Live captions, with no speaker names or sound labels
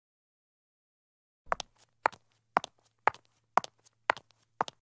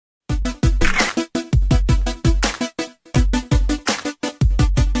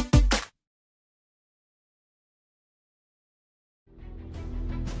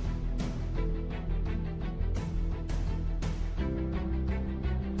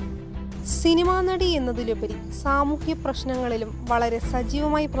Cinema നടി എന്നതിലുപരി സാമൂഹ്യ പ്രശ്നങ്ങളിലും വളരെ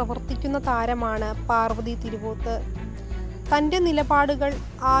സജീവമായി പ്രവർത്തിക്കുന്ന താരമാണ് പാർവതി തിരുവോത്ത്. തൻ്റെ നിലപാടുകൾ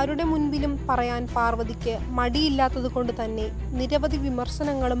ആരുടെ മുൻപിലും പറയാൻ പാർവതിക്ക് മടിയില്ലാത്തതുകൊണ്ട് തന്നെ നിരവധി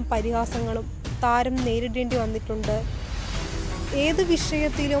വിമർശനങ്ങളും പരിഹാസങ്ങളും താരം നേരിടേണ്ടി വന്നിട്ടുണ്ട്. ഏത്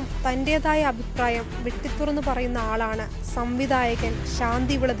വിഷയത്തിലും തൻ്റേതായ അഭിപ്രായം വെട്ടിത്തുറന്ന് പറയുന്ന ആളാണ് സംവിധായകൻ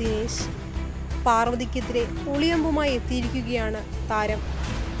ശാന്തിവിള ദിനേശ്. പാർവതിക്കെതിരെ ഒളിയമ്പുമായി എത്തിയിരിക്കുകയാണ് താരം.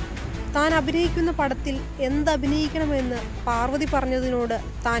 താൻ അഭിനയിക്കുന്ന പടത്തിൽ എന്തഭിനയിക്കണമെന്ന് പാർവതി പറഞ്ഞതിനോട്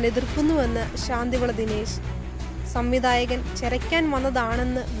താൻ എതിർക്കുന്നുവെന്ന് ശാന്തിവിള ദിനേശ്. സംവിധായകൻ ചരയ്ക്കാൻ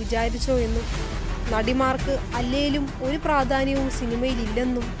വന്നതാണെന്ന് വിചാരിച്ചോ എന്നും നടിമാർക്ക് അല്ലേലും ഒരു പ്രാധാന്യവും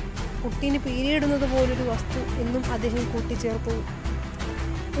സിനിമയിലില്ലെന്നും കുട്ടീന് പീരിയിടുന്നത് പോലൊരു വസ്തു എന്നും അദ്ദേഹം കൂട്ടിച്ചേർത്തു.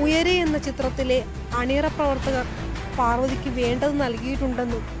 ഉയരെ എന്ന ചിത്രത്തിലെ അണിയറ പ്രവർത്തകർ പാർവതിക്ക് വേണ്ടത്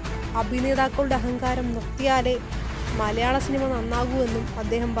നൽകിയിട്ടുണ്ടെന്നും അഭിനേതാക്കളുടെ അഹങ്കാരം നിർത്തിയാലേ മലയാള സിനിമ നന്നാകൂവെന്നും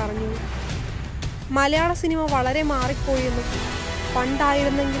അദ്ദേഹം പറഞ്ഞു. മലയാള സിനിമ വളരെ മാറിപ്പോയെന്നും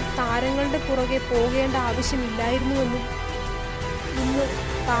പണ്ടായിരുന്നെങ്കിൽ താരങ്ങളുടെ പുറകെ പോകേണ്ട ആവശ്യമില്ലായിരുന്നുവെന്നും ഇന്ന്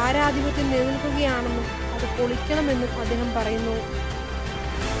താരാധിപത്യം നിലനിൽക്കുകയാണെന്നും അത് പൊളിക്കണമെന്നും അദ്ദേഹം പറയുന്നു.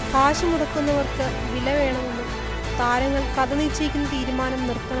 കാശ് മുടക്കുന്നവർക്ക് വില വേണമെന്നും താരങ്ങൾ കഥ നിശ്ചയിക്കുന്ന തീരുമാനം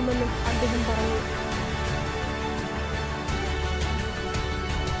നിർത്തണമെന്നും അദ്ദേഹം പറഞ്ഞു.